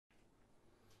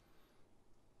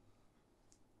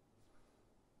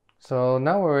So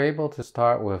now we're able to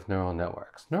start with neural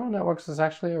networks. Neural networks is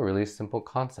actually a really simple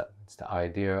concept. It's the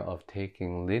idea of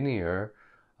taking linear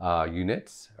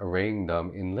units, arraying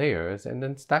them in layers, and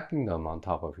then stacking them on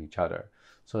top of each other.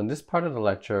 So in this part of the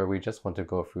lecture, we just want to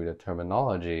go through the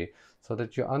terminology so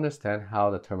that you understand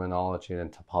how the terminology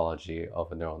and topology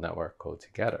of a neural network go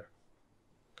together.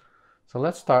 So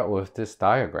let's start with this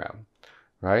diagram,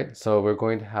 right? So we're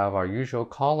going to have our usual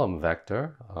column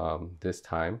vector this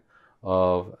time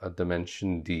of a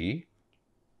dimension d,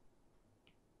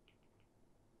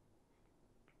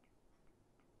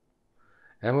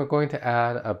 and we're going to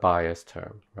add a bias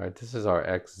term, right? This is our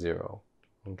x0,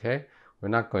 okay? We're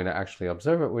not going to actually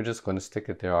observe it, we're just going to stick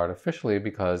it there artificially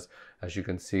because, as you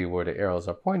can see where the arrows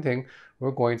are pointing,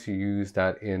 we're going to use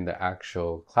that in the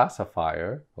actual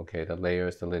classifier, okay, the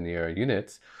layers, the linear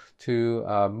units, to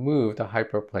move the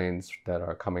hyperplanes that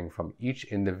are coming from each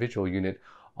individual unit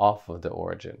off of the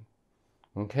origin.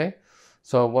 Okay,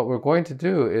 so what we're going to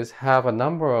do is have a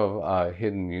number of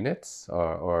hidden units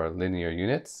or linear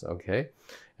units, okay,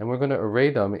 and we're going to array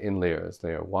them in layers,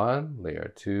 layer 1,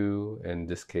 layer 2, in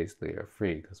this case layer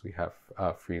 3, because we have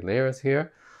 3 layers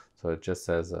here. So it just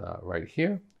says right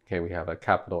here, okay, we have a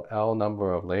capital L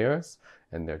number of layers,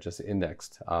 and they're just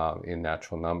indexed in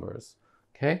natural numbers.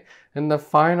 Okay, and the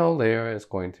final layer is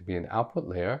going to be an output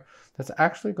layer that's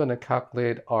actually going to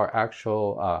calculate our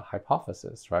actual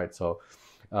hypothesis, right? So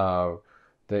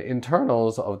the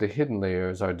internals of the hidden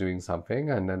layers are doing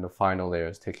something, and then the final layer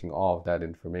is taking all of that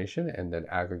information and then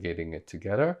aggregating it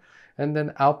together and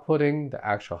then outputting the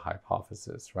actual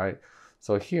hypothesis, right?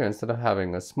 So here, instead of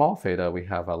having a small theta, we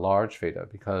have a large theta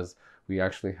because we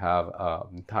actually have an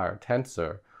entire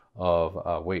tensor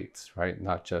of weights, right?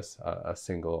 Not just a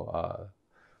single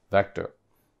vector,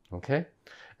 okay?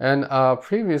 And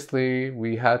previously,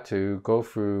 we had to go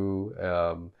through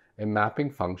a mapping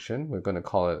function. We're going to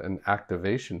call it an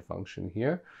activation function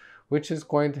here, which is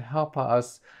going to help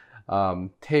us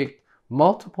take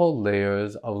multiple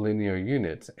layers of linear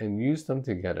units and use them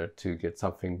together to get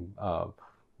something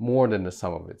more than the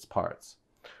sum of its parts.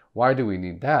 Why do we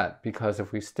need that? Because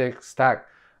if we stack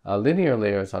linear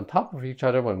layers on top of each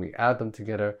other, when we add them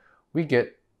together, we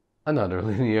get another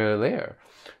linear layer,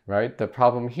 right? The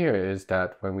problem here is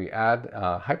that when we add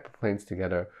hyperplanes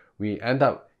together, we end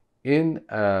up in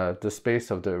the space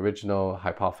of the original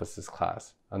hypothesis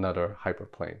class, another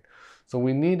hyperplane. So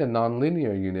we need a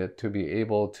nonlinear unit to be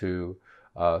able to,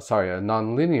 a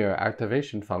nonlinear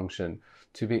activation function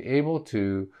to be able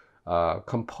to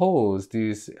compose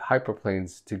these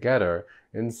hyperplanes together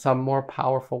in some more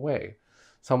powerful way.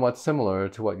 Somewhat similar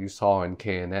to what you saw in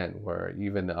KNN, where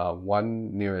even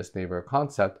one nearest neighbor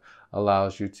concept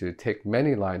allows you to take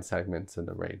many line segments and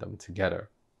array them together.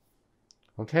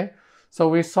 Okay, so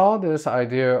we saw this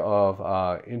idea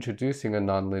of introducing a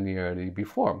nonlinearity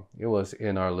before. It was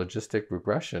in our logistic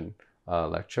regression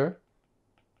lecture,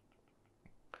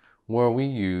 where we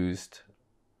used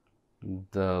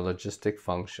the logistic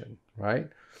function, right?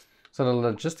 So the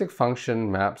logistic function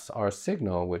maps our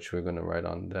signal, which we're going to write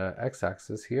on the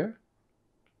x-axis here,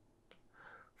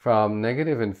 from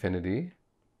negative infinity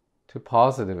to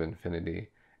positive infinity,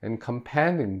 and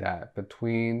companding that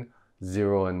between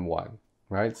 0 and 1,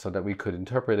 right? So that we could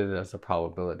interpret it as a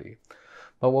probability.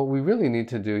 But what we really need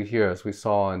to do here, as we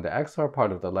saw in the XR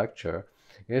part of the lecture,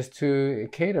 is to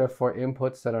cater for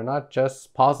inputs that are not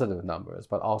just positive numbers,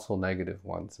 but also negative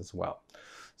ones as well.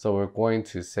 So we're going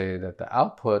to say that the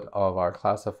output of our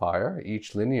classifier,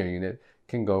 each linear unit,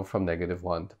 can go from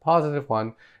 -1 to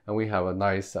 +1, and we have a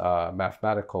nice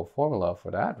mathematical formula for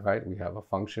that, right? We have a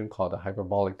function called a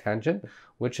hyperbolic tangent,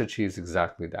 which achieves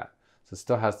exactly that. So it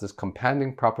still has this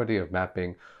companding property of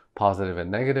mapping positive and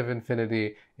negative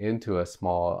infinity into a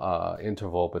small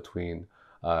interval between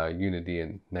unity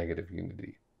and negative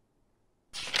unity.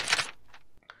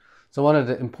 So one of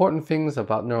the important things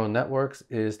about neural networks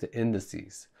is the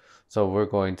indices. So we're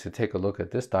going to take a look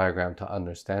at this diagram to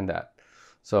understand that.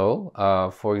 So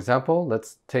for example,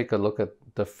 let's take a look at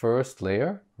the first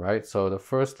layer, right? So the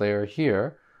first layer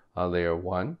here, layer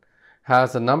 1,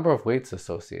 has a number of weights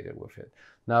associated with it.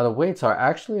 Now the weights are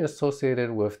actually associated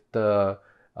with the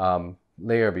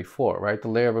layer before, right? The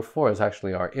layer before is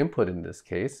actually our input in this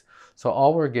case. So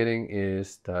all we're getting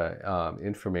is the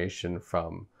information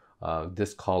from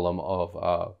this column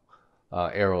of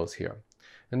arrows here.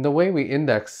 And the way we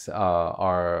index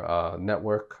our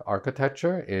network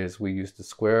architecture is we use the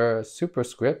square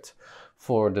superscript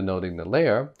for denoting the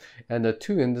layer, and the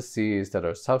 2 indices that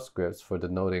are subscripts for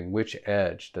denoting which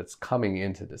edge that's coming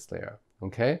into this layer,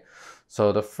 okay?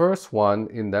 So the first one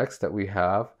index that we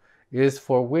have is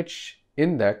for which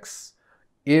index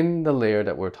in the layer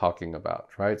that we're talking about,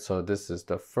 right? So this is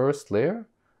the first layer,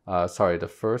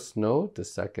 the first node, the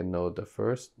second node, the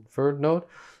third node.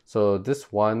 So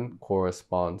this one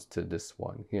corresponds to this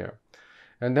one here.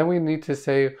 And then we need to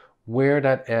say where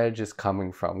that edge is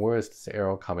coming from. Where is this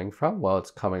arrow coming from? Well,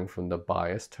 it's coming from the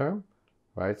bias term,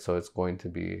 right? So it's going to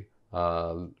be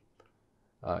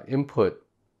input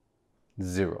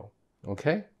 0,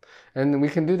 okay? And we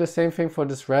can do the same thing for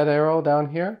this red arrow down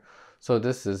here. So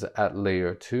this is at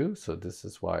layer 2, so this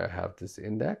is why I have this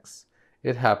index.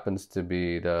 It happens to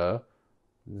be the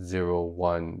 0,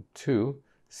 1, 2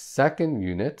 second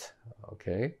unit,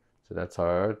 okay? So that's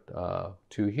our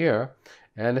 2 here.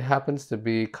 And it happens to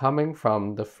be coming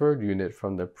from the third unit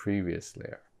from the previous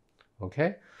layer,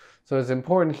 okay? So it's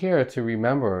important here to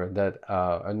remember that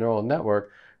a neural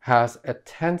network has a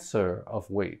tensor of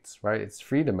weights, right? It's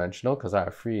three-dimensional because I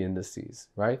have 3 indices,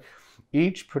 right?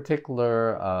 Each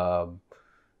particular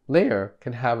layer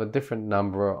can have a different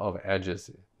number of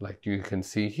edges. Like you can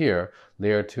see here,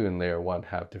 layer 2 and layer 1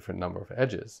 have different number of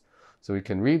edges. So we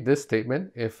can read this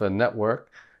statement. If a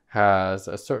network has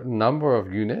a certain number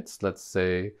of units, let's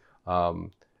say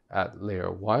at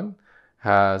layer 1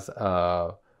 has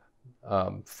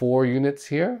 4 units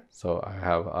here. So I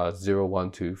have 0,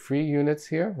 1, 2, 3 units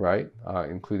here, right?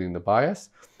 Including the bias.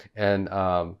 And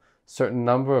certain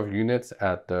number of units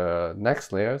at the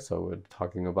next layer. So we're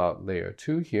talking about layer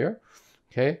 2 here,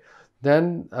 okay?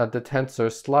 Then the tensor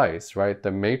slice, right?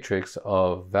 The matrix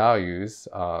of values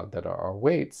that are our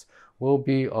weights will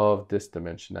be of this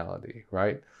dimensionality,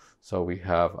 right? So we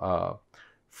have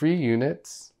 3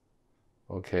 units,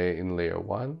 okay, in layer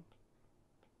 1,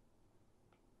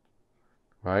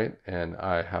 right? And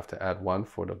I have to add 1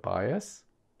 for the bias,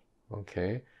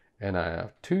 okay? And I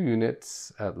have 2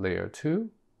 units at layer 2,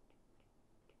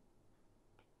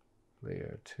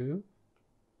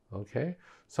 okay?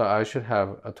 So I should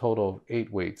have a total of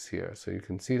 8 weights here. So you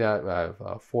can see that I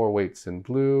have 4 weights in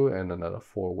blue and another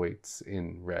 4 weights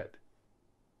in red.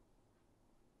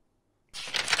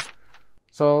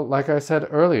 So like I said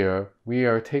earlier, we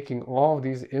are taking all of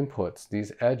these inputs,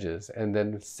 these edges, and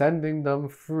then sending them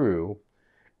through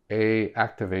a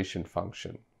activation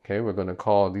function. Okay, we're going to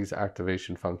call these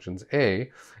activation functions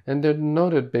A, and they're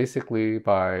denoted basically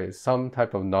by some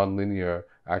type of nonlinear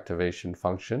activation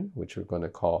function, which we're going to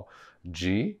call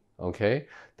G. Okay,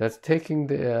 that's taking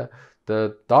the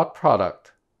dot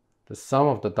product, the sum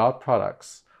of the dot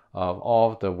products of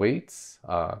all of the weights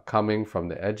coming from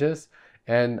the edges,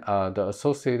 and the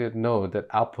associated node that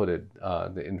outputted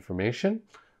the information.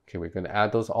 Okay, we're going to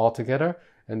add those all together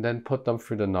and then put them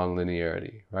through the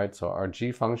nonlinearity, right? So our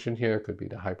G function here could be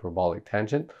the hyperbolic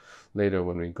tangent. Later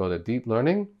when we go to deep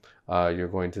learning, you're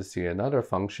going to see another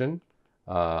function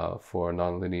for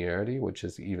nonlinearity, which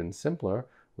is even simpler,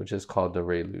 which is called the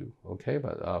ReLU, okay?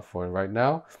 But for right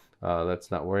now,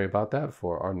 let's not worry about that.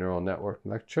 For our neural network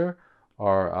lecture,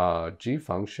 our G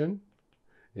function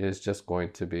is just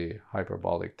going to be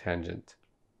hyperbolic tangent.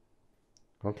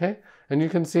 Okay, and you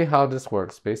can see how this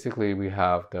works. Basically, we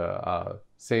have the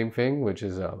same thing, which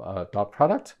is a dot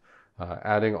product,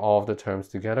 adding all of the terms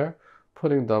together,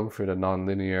 putting them through the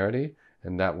nonlinearity,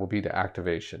 and that will be the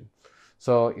activation.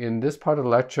 So in this part of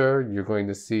the lecture, you're going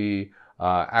to see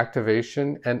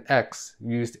activation and X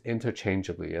used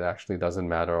interchangeably. It actually doesn't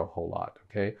matter a whole lot,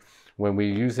 okay? When we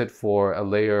use it for a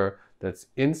layer that's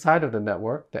inside of the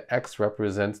network, the X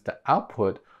represents the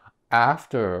output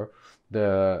after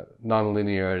the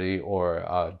nonlinearity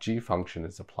or G function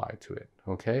is applied to it,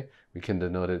 okay? We can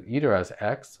denote it either as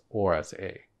X or as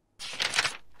A.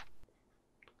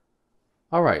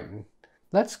 All right,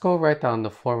 let's go write down the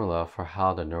formula for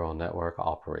how the neural network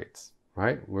operates,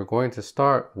 right? We're going to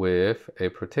start with a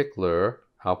particular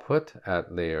output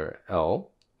at layer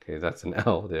L. Okay, that's an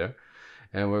L there.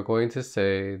 And we're going to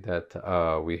say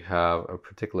that we have a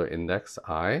particular index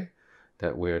I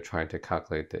that we're trying to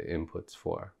calculate the inputs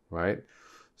for, right?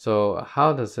 So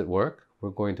how does it work?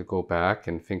 We're going to go back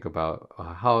and think about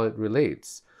how it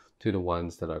relates to the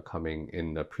ones that are coming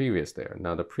in the previous layer.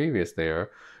 Now the previous layer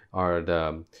are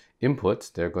the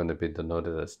inputs. They're going to be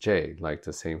denoted as J, like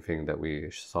the same thing that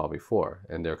we saw before.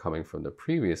 And they're coming from the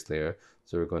previous layer,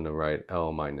 so we're going to write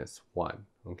L minus 1.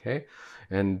 Okay,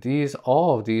 and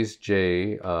all of these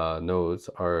J nodes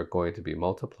are going to be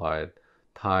multiplied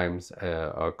times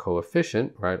our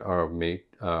coefficient, right, our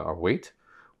weight,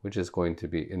 which is going to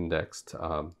be indexed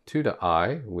to the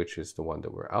I, which is the one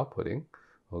that we're outputting,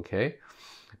 okay,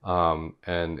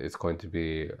 and it's going to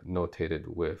be notated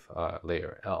with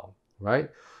layer L, right?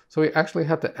 So we actually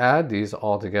have to add these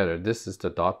all together. This is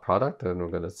the dot product, and we're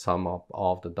going to sum up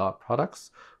all of the dot products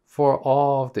for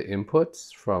all of the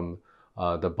inputs from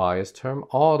the bias term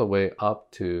all the way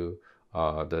up to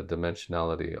the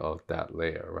dimensionality of that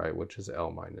layer, right, which is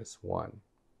L minus 1.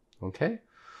 Okay,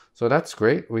 so that's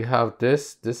great. We have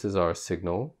this is our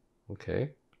signal, okay,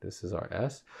 this is our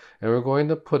S, and we're going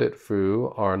to put it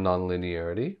through our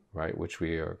nonlinearity, right, which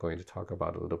we are going to talk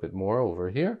about a little bit more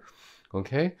over here,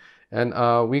 okay,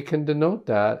 and we can denote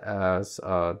that as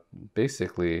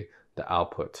basically the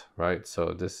output, right?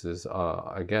 So this is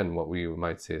again what we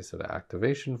might say is the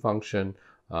activation function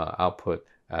output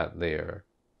at layer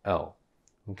L,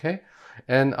 okay?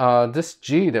 And this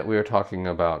G that we were talking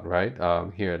about, right,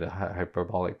 here, the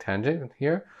hyperbolic tangent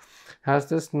here, has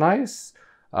this nice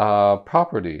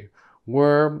property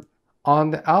where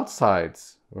on the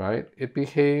outsides, right, it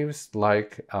behaves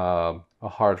like a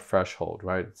hard threshold,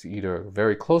 right? It's either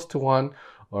very close to 1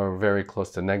 or very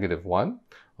close to -1,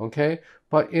 okay?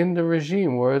 But in the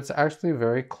regime where it's actually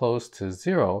very close to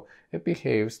 0, it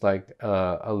behaves like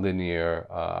a linear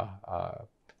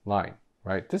line,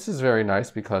 right? This is very nice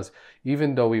because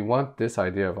even though we want this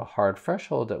idea of a hard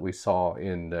threshold that we saw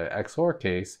in the XOR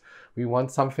case, we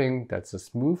want something that's a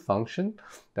smooth function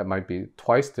that might be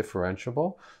twice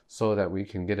differentiable so that we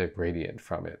can get a gradient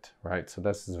from it, right? So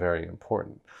this is very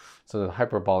important. So the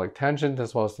hyperbolic tangent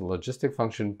as well as the logistic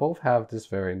function both have this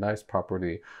very nice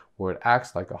property where it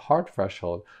acts like a hard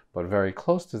threshold, but very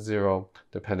close to 0.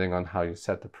 Depending on how you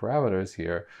set the parameters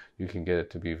here, you can get it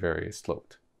to be very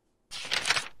sloped.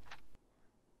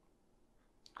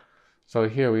 So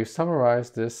here we've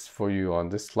summarized this for you on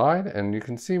this slide, and you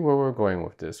can see where we're going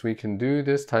with this. We can do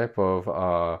this type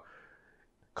of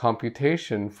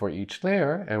computation for each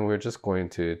layer, and we're just going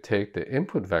to take the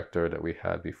input vector that we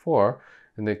had before,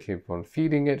 and they keep on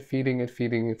feeding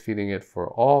it for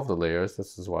all of the layers.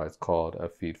 This is why it's called a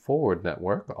feed-forward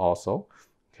network also,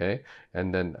 okay?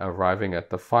 And then arriving at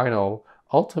the final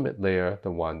ultimate layer,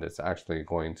 the one that's actually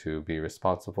going to be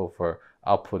responsible for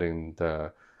outputting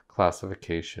the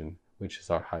classification, which is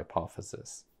our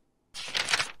hypothesis.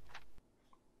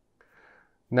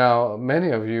 Now, many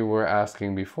of you were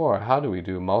asking before, how do we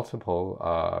do multiple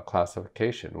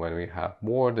classification when we have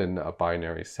more than a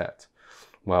binary set?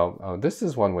 Well, this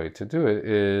is one way to do it,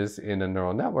 is in a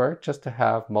neural network just to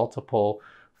have multiple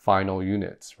final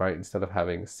units, right? Instead of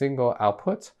having a single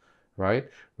output, right?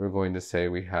 We're going to say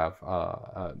we have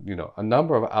a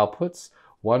number of outputs,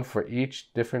 one for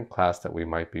each different class that we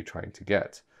might be trying to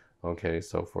get. Okay,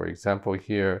 so for example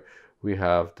here, we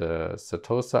have the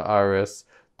setosa iris,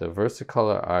 the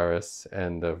versicolor iris,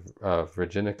 and the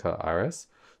virginica iris.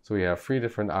 So we have 3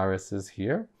 different irises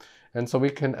here. And so we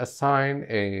can assign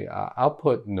a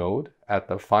output node at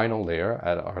the final layer,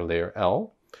 at our layer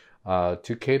L,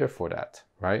 to cater for that,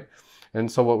 right?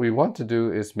 And so what we want to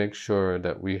do is make sure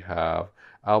that we have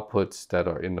outputs that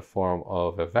are in the form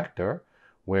of a vector,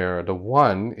 where the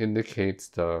 1 indicates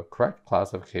the correct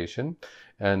classification,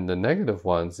 and the negative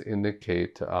ones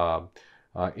indicate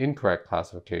incorrect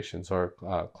classifications, or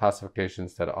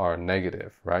classifications that are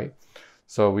negative, right?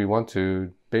 So we want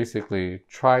to basically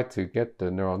try to get the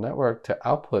neural network to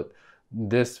output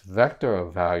this vector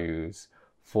of values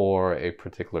for a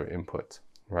particular input,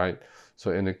 right?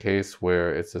 So in the case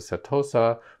where it's a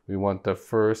setosa, we want the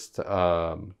first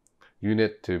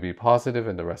unit to be positive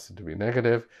and the rest to be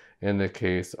negative. In the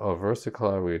case of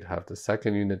versicolor, we'd have the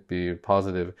second unit be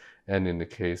positive, and in the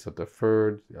case of the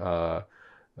third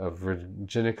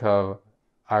virginica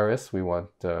iris, we want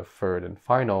the third and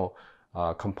final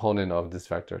component of this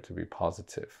vector to be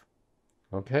positive.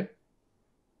 Okay?